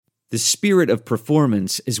The spirit of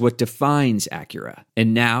performance is what defines Acura,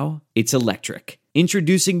 and now it's electric.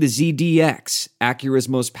 Introducing the ZDX, Acura's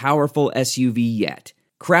most powerful SUV yet.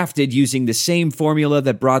 Crafted using the same formula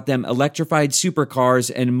that brought them electrified supercars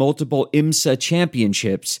and multiple IMSA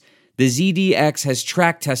championships, the ZDX has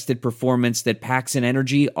track-tested performance that packs an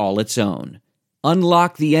energy all its own.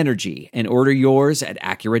 Unlock the energy and order yours at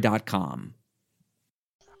Acura.com.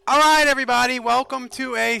 All right, everybody, welcome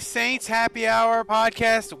to a Saints Happy Hour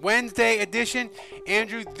podcast, Wednesday edition.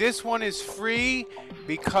 Andrew, this one is free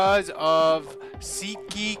because of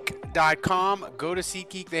SeatGeek.com. Go to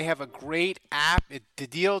SeatGeek. They have a great app. The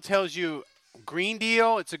deal tells you green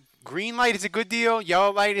deal. It's a green light. It's a good deal.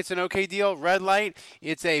 Yellow light. It's an okay deal. Red light.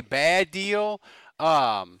 It's a bad deal.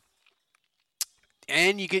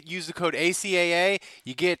 And you use the code ACAA.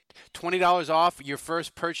 You get $20 off your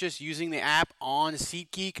first purchase using the app on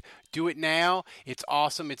SeatGeek. Do it now. It's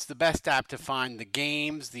awesome. It's the best app to find the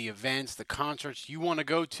games, the events, the concerts you want to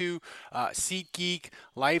go to. SeatGeek,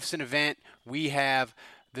 life's an event. We have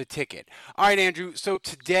the ticket. All right, Andrew. So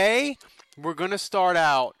today we're going to start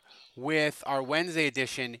out with our Wednesday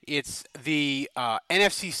edition. It's the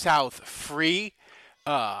NFC South free.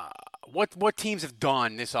 What teams have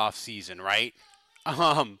done this offseason, right?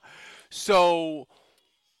 So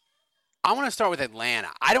I want to start with Atlanta.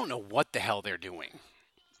 I don't know what the hell they're doing.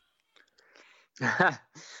 Yeah,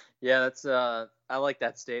 that's I like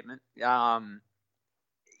that statement. They're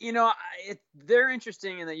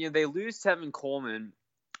interesting in that they lose Tevin Coleman,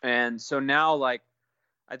 and so now I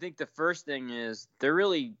think the first thing is they're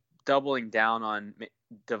really doubling down on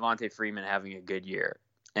Devontae Freeman having a good year,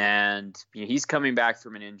 and he's coming back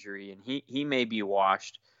from an injury, and he may be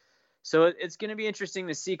washed. So it's going to be interesting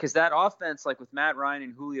to see because that offense, with Matt Ryan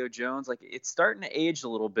and Julio Jones, it's starting to age a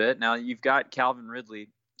little bit. Now you've got Calvin Ridley,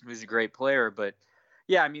 who's a great player, but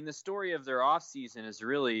yeah, the story of their offseason is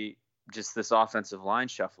really just this offensive line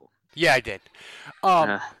shuffle. Yeah, I did.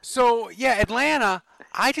 Atlanta,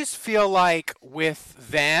 I just feel like with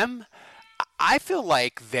them, I feel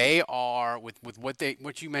like they are with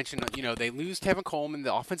what you mentioned. They lose Tevin Coleman,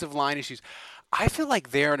 the offensive line issues. I feel like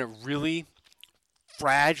they're in a really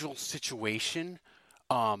fragile situation.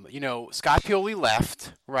 Scott Pioli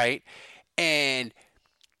left, right? And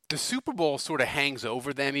the Super Bowl sort of hangs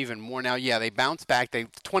over them even more now. Yeah, they bounced back. They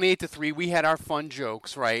 28-3. We had our fun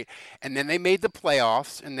jokes, right? And then they made the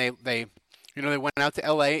playoffs, and they went out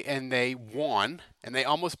to LA and they won, and they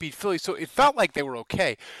almost beat Philly. So it felt like they were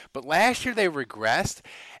okay. But last year they regressed,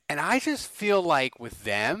 and I just feel like with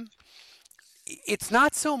them, it's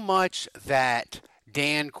not so much that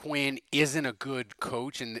Dan Quinn isn't a good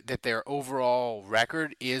coach and that their overall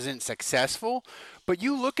record isn't successful, but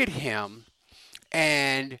you look at him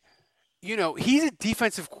and, he's a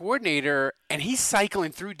defensive coordinator and he's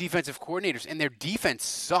cycling through defensive coordinators and their defense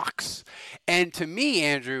sucks. And to me,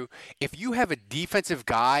 Andrew, if you have a defensive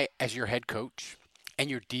guy as your head coach and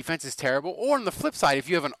your defense is terrible, or on the flip side, if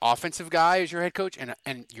you have an offensive guy as your head coach and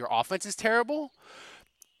your offense is terrible,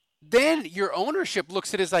 then your ownership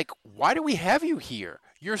looks at it as why do we have you here?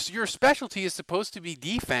 Your specialty is supposed to be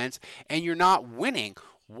defense, and you're not winning.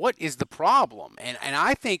 What is the problem? And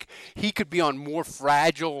I think he could be on more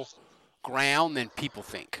fragile ground than people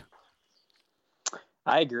think.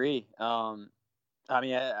 I agree. I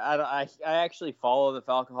actually follow the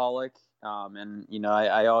Falcoholic, and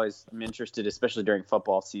I always am interested, especially during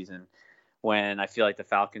football season, when I feel like the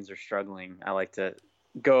Falcons are struggling. I like to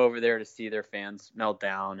go over there to see their fans melt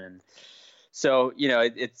down. And so,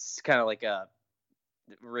 it's kind of like a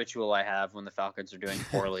ritual I have when the Falcons are doing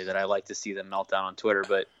poorly that I like to see them melt down on Twitter.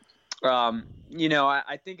 But, I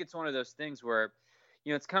think it's one of those things where,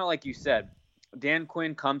 it's kind of like you said, Dan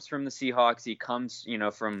Quinn comes from the Seahawks. He comes,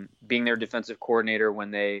 from being their defensive coordinator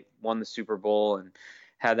when they won the Super Bowl and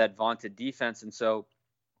had that vaunted defense. And so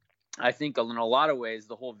I think in a lot of ways,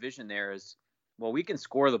 the whole vision there is, well, we can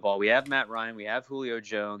score the ball. We have Matt Ryan. We have Julio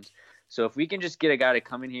Jones. So if we can just get a guy to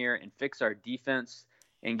come in here and fix our defense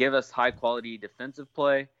and give us high-quality defensive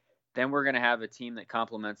play, then we're going to have a team that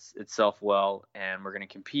complements itself well, and we're going to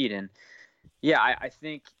compete. And, yeah, I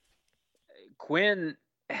think Quinn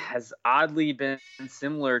has oddly been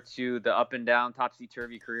similar to the up-and-down,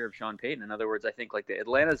 topsy-turvy career of Sean Payton. In other words, I think the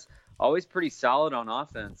Atlanta's always pretty solid on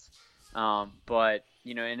offense, but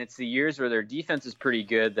and it's the years where their defense is pretty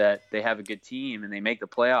good that they have a good team and they make the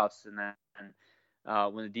playoffs. And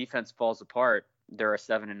then when the defense falls apart, they're a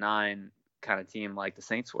 7-9 kind of team like the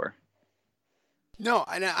Saints were. No,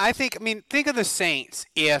 and I think of the Saints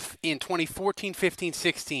if in 2014, 15,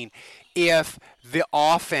 16, if the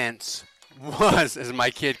offense was, as my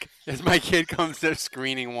kid As my kid comes to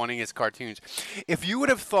screening wanting his cartoons. If you would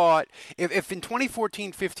have thought, if in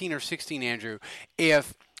 2014, 15, or 16, Andrew,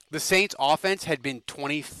 if the Saints offense had been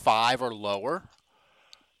 25 or lower,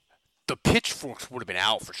 the pitchforks would have been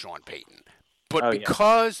out for Sean Payton. But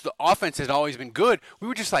because the offense has always been good, we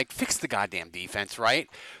were just like, fix the goddamn defense, right?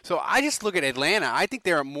 So I just look at Atlanta. I think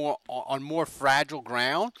they're on more fragile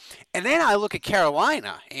ground. And then I look at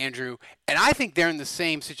Carolina, Andrew, and I think they're in the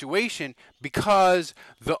same situation because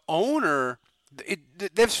the owner,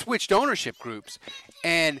 they've switched ownership groups,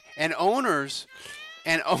 and owners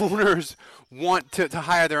want to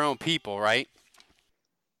hire their own people, right?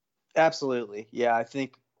 Absolutely. Yeah, I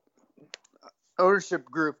think ownership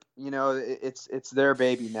group, it's their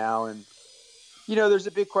baby now, and there's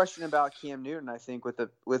a big question about Cam Newton, I think, with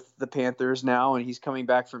the Panthers now, and he's coming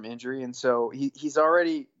back from injury, and so he's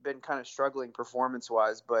already been kind of struggling performance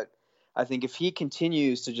wise. But I think if he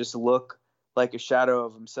continues to just look like a shadow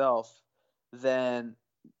of himself, then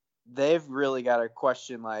they've really got to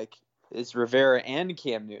question, like, is Rivera and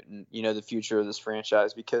Cam Newton the future of this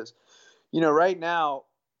franchise? Because right now,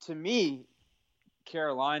 to me,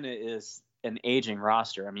 Carolina is an aging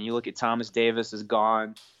roster. I mean, you look at Thomas Davis is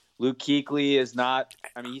gone. Luke Kuechly is not.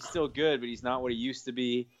 I mean, he's still good, but he's not what he used to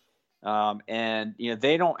be. And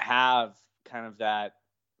they don't have kind of that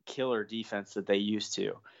killer defense that they used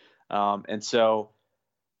to. And so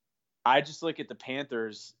I just look at the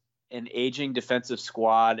Panthers, an aging defensive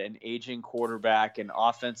squad, an aging quarterback, an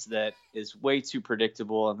offense that is way too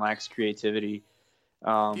predictable and lacks creativity.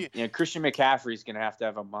 Christian McCaffrey is going to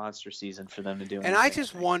have a monster season for them to do. And I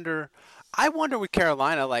just wonder with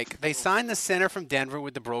Carolina, like, they signed the center from Denver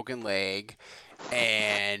with the broken leg,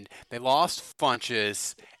 and they lost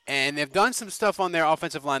Funchess, and they've done some stuff on their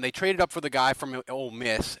offensive line. They traded up for the guy from Ole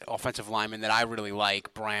Miss, offensive lineman that I really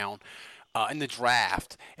like, Brown, in the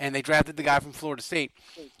draft, and they drafted the guy from Florida State.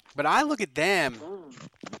 But I look at them,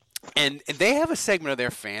 and they have a segment of their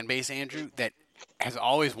fan base, Andrew, that has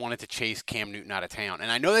always wanted to chase Cam Newton out of town.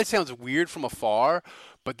 And I know that sounds weird from afar,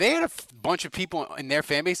 but they had a bunch of people in their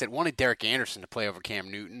fan base that wanted Derek Anderson to play over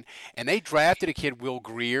Cam Newton. And they drafted a kid, Will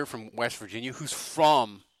Grier, from West Virginia, who's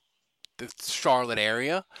from the Charlotte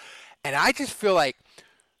area. And I just feel like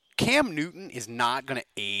Cam Newton is not going to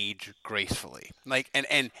age gracefully. Like,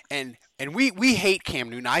 and we hate Cam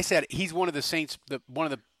Newton. I said he's one of the Saints, one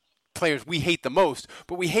of the players we hate the most,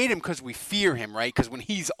 but we hate him because we fear him, right? Because when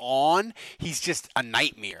he's on, he's just a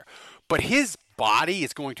nightmare. But his body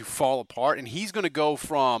is going to fall apart, and he's going to go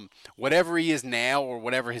from whatever he is now or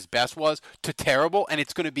whatever his best was to terrible, and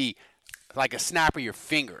it's going to be like a snap of your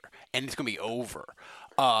finger, and it's going to be over.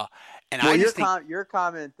 Your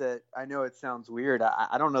comment that I know it sounds weird.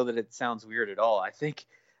 I don't know that it sounds weird at all. I think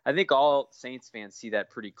all Saints fans see that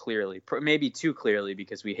pretty clearly, maybe too clearly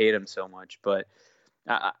because we hate him so much, but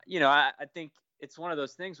I think it's one of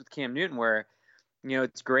those things with Cam Newton where,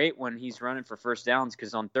 it's great when he's running for first downs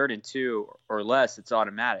because on 3rd and 2 or less, it's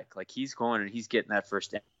automatic. Like, he's going and he's getting that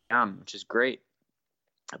first down, which is great.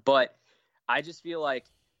 But I just feel like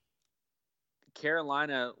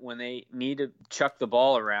Carolina, when they need to chuck the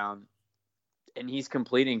ball around and he's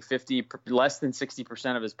completing less than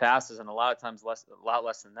 60% of his passes, and a lot of times a lot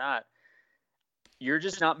less than that, you're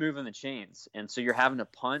just not moving the chains. And so you're having to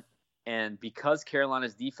punt. And because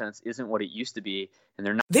Carolina's defense isn't what it used to be, and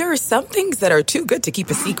they're not. There are some things that are too good to keep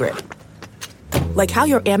a secret. Like how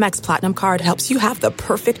your Amex Platinum card helps you have the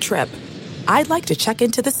perfect trip. I'd like to check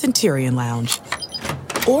into the Centurion Lounge.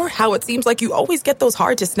 Or how it seems like you always get those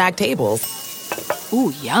hard-to-snag tables.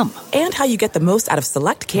 Ooh, yum. And how you get the most out of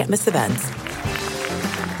select can't-miss events.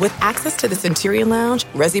 With access to the Centurion Lounge,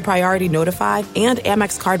 Resi Priority Notified, and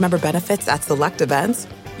Amex card member benefits at select events,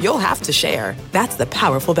 you'll have to share. That's the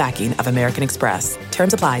powerful backing of American Express.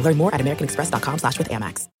 Terms apply. Learn more at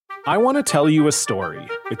americanexpress.com/withAmex. I want to tell you a story.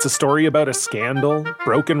 It's a story about a scandal,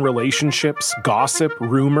 broken relationships, gossip,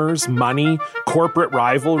 rumors, money, corporate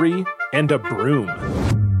rivalry, and a broom.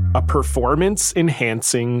 A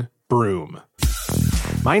performance-enhancing broom.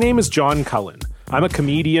 My name is John Cullen. I'm a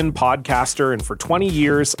comedian, podcaster, and for 20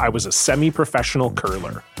 years, I was a semi-professional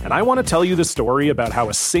curler. And I want to tell you the story about how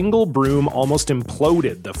a single broom almost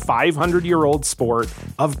imploded the 500-year-old sport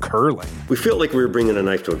of curling. We felt like we were bringing a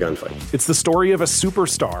knife to a gunfight. It's the story of a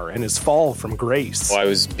superstar and his fall from grace. Well, I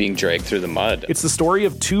was being dragged through the mud. It's the story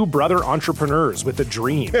of two brother entrepreneurs with a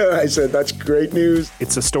dream. I said, that's great news.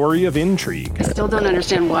 It's a story of intrigue. I still don't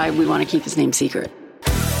understand why we want to keep his name secret.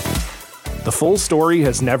 The full story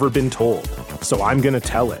has never been told, so I'm going to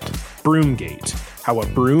tell it. Broomgate, how a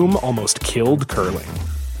broom almost killed curling.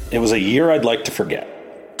 It was a year I'd like to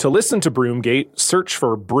forget. To listen to Broomgate, search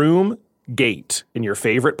for Broomgate in your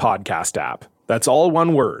favorite podcast app. That's all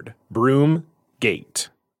one word, Broomgate.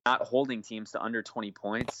 Not holding teams to under 20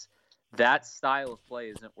 points, that style of play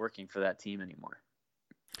isn't working for that team anymore.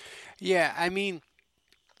 Yeah, I mean,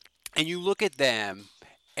 and you look at them,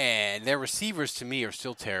 and their receivers to me are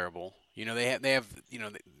still terrible. You know, they have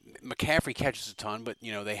McCaffrey catches a ton, but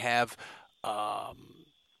they have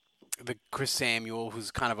the Chris Samuel, who's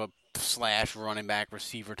kind of a slash running back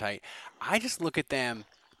receiver type. I just look at them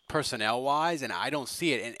personnel wise, and I don't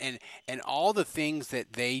see it. And all the things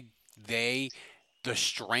that the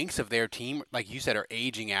strengths of their team, like you said, are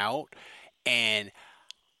aging out. And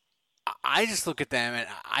I just look at them, and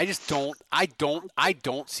I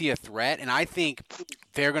don't see a threat. And I think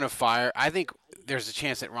they're going to fire. I think there's a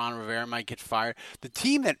chance that Ron Rivera might get fired. The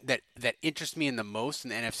team that interests me in the most in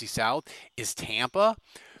the NFC South is Tampa,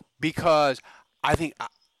 because I think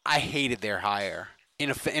I hated their hire in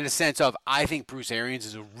a sense of I think Bruce Arians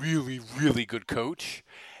is a really, really good coach.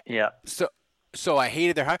 Yeah. So I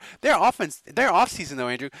hated their hire. Their offseason though,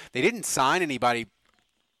 Andrew, they didn't sign anybody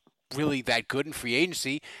really that good in free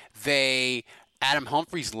agency. Adam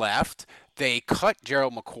Humphries left. They cut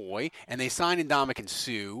Gerald McCoy, and they signed Ndamukong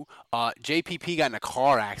Suh. JPP got in a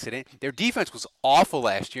car accident. Their defense was awful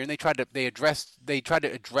last year, and they tried to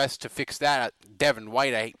address to fix that. Devin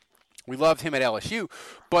White, we loved him at LSU,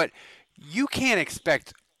 but you can't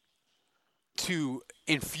expect to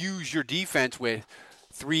infuse your defense with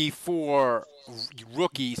 3-4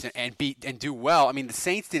 rookies and do well. I mean, the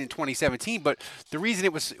Saints did in 2017, but the reason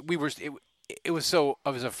it was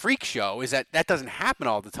a freak show is that doesn't happen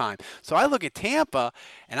all the time. So I look at Tampa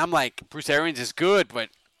and I'm like, Bruce Arians is good, but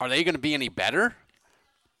are they going to be any better?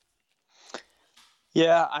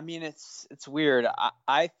 Yeah, I mean, it's weird.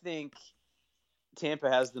 I think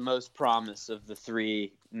Tampa has the most promise of the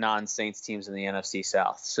three non-Saints teams in the NFC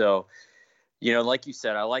South. So, like you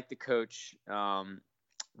said, I like the coach.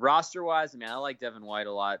 Roster-wise, I mean, I like Devin White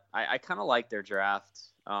a lot. I kind of like their draft,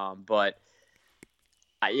 but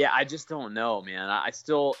I just don't know, man.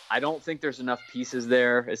 I don't think there's enough pieces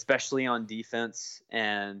there, especially on defense.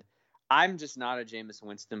 And I'm just not a Jameis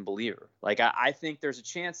Winston believer. Like, I think there's a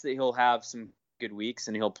chance that he'll have some good weeks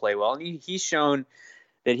and he'll play well. And he's shown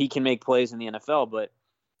that he can make plays in the NFL, but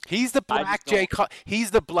he's the black Jay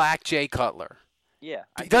Cutler. Yeah,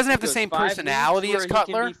 he doesn't have the same personality as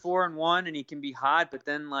Cutler. He can be 4-1 and he can be hot, but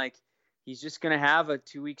then he's just gonna have a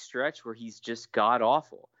 2-week stretch where he's just god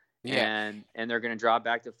awful. Yeah, and they're gonna drop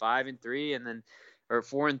back to 5-3 and then or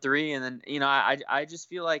 4-3 and then I just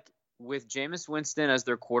feel like with Jameis Winston as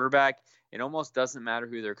their quarterback, it almost doesn't matter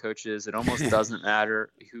who their coach is. It almost doesn't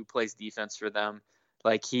matter who plays defense for them.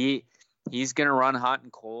 Like he's gonna run hot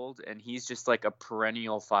and cold, and he's just like a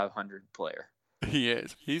perennial 500 player. He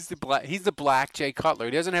is. He's the black Jay Cutler.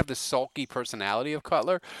 He doesn't have the sulky personality of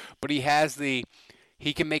Cutler, but he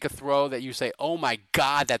can make a throw that you say, "Oh my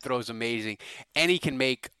God, that throw is amazing," and he can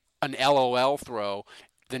make an LOL throw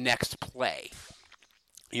the next play.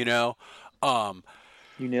 You nailed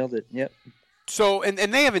it. Yep. So and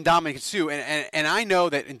they have Ndamukong Suh, and I know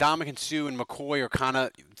that Ndamukong Suh and McCoy are kind of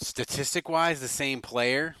statistic wise the same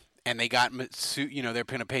player. And they got Suh, they're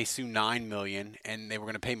going to pay Suh $9 million, and they were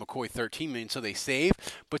going to pay McCoy $13 million, so they saved.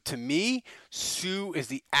 But to me, Suh is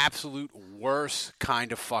the absolute worst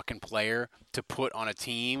kind of fucking player to put on a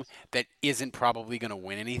team that isn't probably going to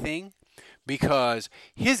win anything, because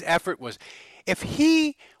his effort was, if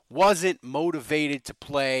he wasn't motivated to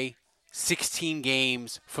play 16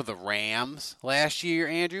 games for the Rams last year,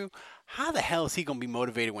 Andrew, how the hell is he going to be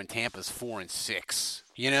motivated when Tampa's 4-6?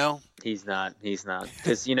 He's not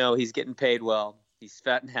because he's getting paid well. He's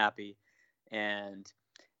fat and happy, and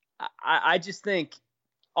I just think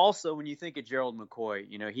also when you think of Gerald McCoy,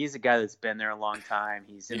 he's a guy that's been there a long time.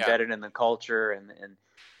 He's embedded in the culture, and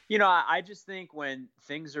I just think when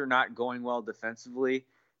things are not going well defensively,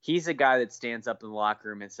 he's a guy that stands up in the locker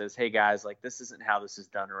room and says, "Hey guys, like this isn't how this is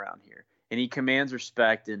done around here," and he commands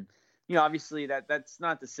respect. And obviously that's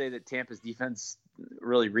not to say that Tampa's defense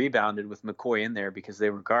really rebounded with McCoy in there because they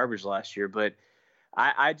were garbage last year. But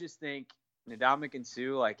I just think Ndamukong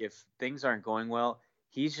Suh, like if things aren't going well,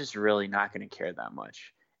 he's just really not going to care that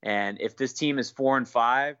much. And if this team is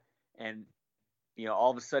 4-5 and,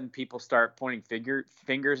 all of a sudden people start pointing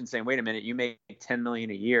fingers and saying, wait a minute, you make $10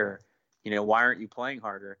 million a year, why aren't you playing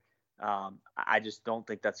harder? I just don't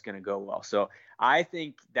think that's going to go well. So I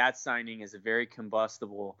think that signing is a very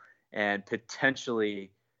combustible and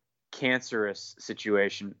potentially cancerous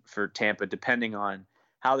situation for Tampa, depending on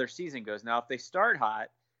how their season goes. Now, if they start hot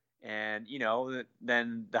and,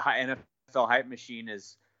 then the NFL hype machine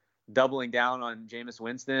is doubling down on Jameis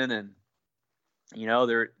Winston and,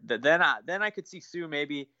 then I could see Suh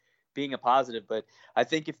maybe being a positive. But I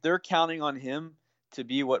think if they're counting on him to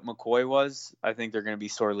be what McCoy was, I think they're going to be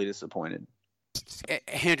sorely disappointed.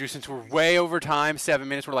 Andrew, since we're way over time, 7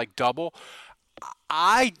 minutes, we're like double.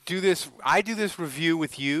 I do this review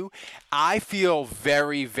with you. I feel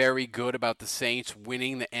very, very good about the Saints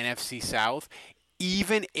winning the NFC South,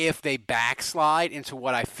 even if they backslide into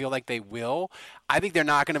what I feel like they will. I think they're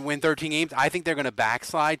not going to win 13 games. I think they're going to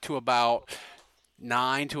backslide to about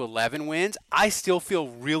 9 to 11 wins. I still feel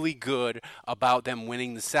really good about them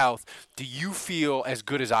winning the South. Do you feel as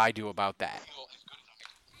good as I do about that?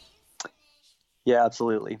 Yeah,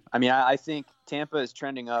 absolutely. I mean, I think Tampa is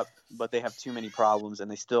trending up, but they have too many problems, and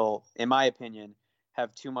they still, in my opinion,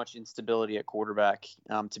 have too much instability at quarterback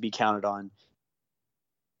to be counted on.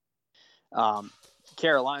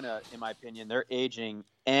 Carolina, in my opinion, they're aging,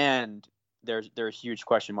 and they're a huge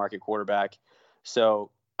question mark at quarterback. So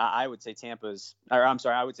I would say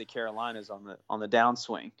I would say Carolina's on the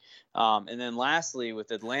downswing. And then lastly, with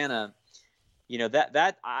Atlanta, you know,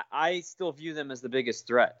 that I still view them as the biggest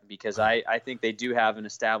threat because I think they do have an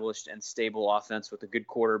established and stable offense with a good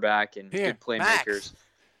quarterback and good playmakers. Max.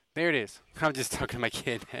 There it is. I'm just talking to my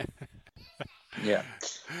kid. Yeah.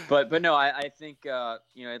 But no, I think,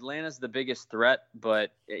 you know, Atlanta's the biggest threat,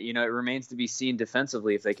 but, you know, it remains to be seen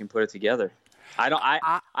defensively if they can put it together.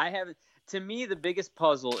 To me, the biggest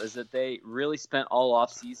puzzle is that they really spent all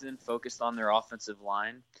offseason focused on their offensive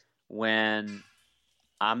line when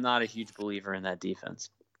I'm not a huge believer in that defense.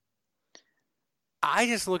 I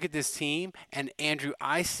just look at this team, and Andrew,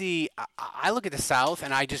 I look at the South,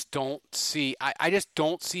 and I just don't see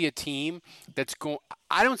a team that's going.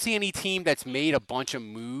 I don't see any team that's made a bunch of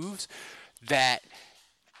moves that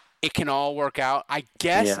it can all work out. I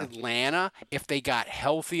guess Atlanta, if they got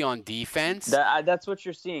healthy on defense, that's what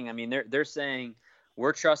you're seeing. I mean, they're saying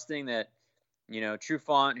we're trusting that, you know,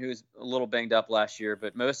 Trufant, who's a little banged up last year,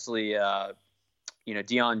 but mostly. You know,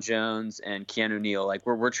 Deion Jones and Keanu Neal, like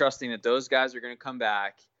we're trusting that those guys are going to come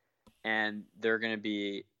back and they're going to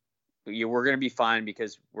be, we're going to be fine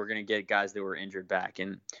because we're going to get guys that were injured back.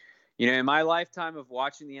 And, you know, in my lifetime of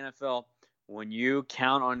watching the NFL, when you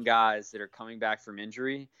count on guys that are coming back from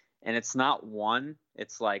injury and it's not one,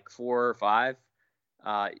 it's like 4 or 5,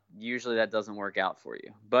 usually that doesn't work out for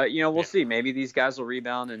you. But, you know, we'll see. Maybe these guys will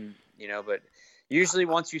rebound and, you know, but usually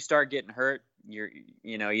once you start getting hurt,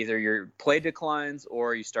 either your play declines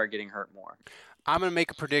or you start getting hurt more. I'm going to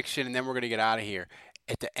make a prediction, and then we're going to get out of here.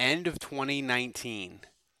 At the end of 2019,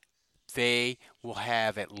 they will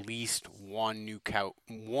have at least one new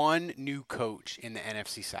coach in the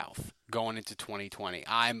NFC South going into 2020.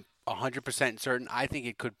 I'm 100% certain. I think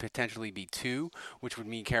it could potentially be 2, which would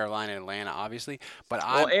mean Carolina and Atlanta, obviously. But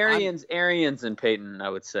Arians and Peyton, I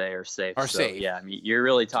would say, are safe. Safe. Yeah, I mean, you're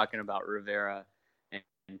really talking about Rivera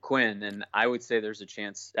and Quinn, and I would say there's a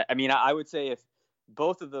chance. I mean, I would say if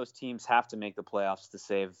both of those teams have to make the playoffs to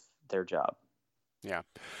save their job. Yeah.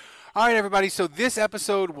 All right, everybody. So this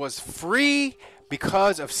episode was free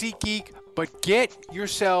because of SeatGeek, but get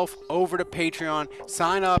yourself over to Patreon.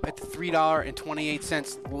 Sign up at the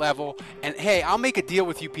 $3.28 level. And, hey, I'll make a deal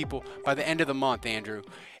with you people by the end of the month, Andrew.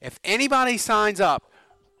 If anybody signs up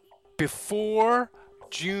before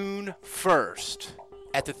June 1st,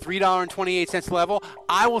 at the $3.28 level,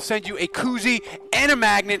 I will send you a koozie and a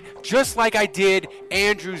magnet just like I did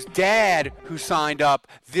Andrew's dad who signed up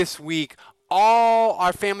this week. All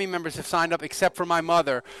our family members have signed up except for my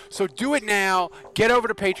mother. So do it now. Get over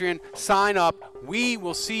to Patreon. Sign up. We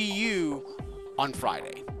will see you on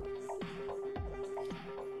Friday.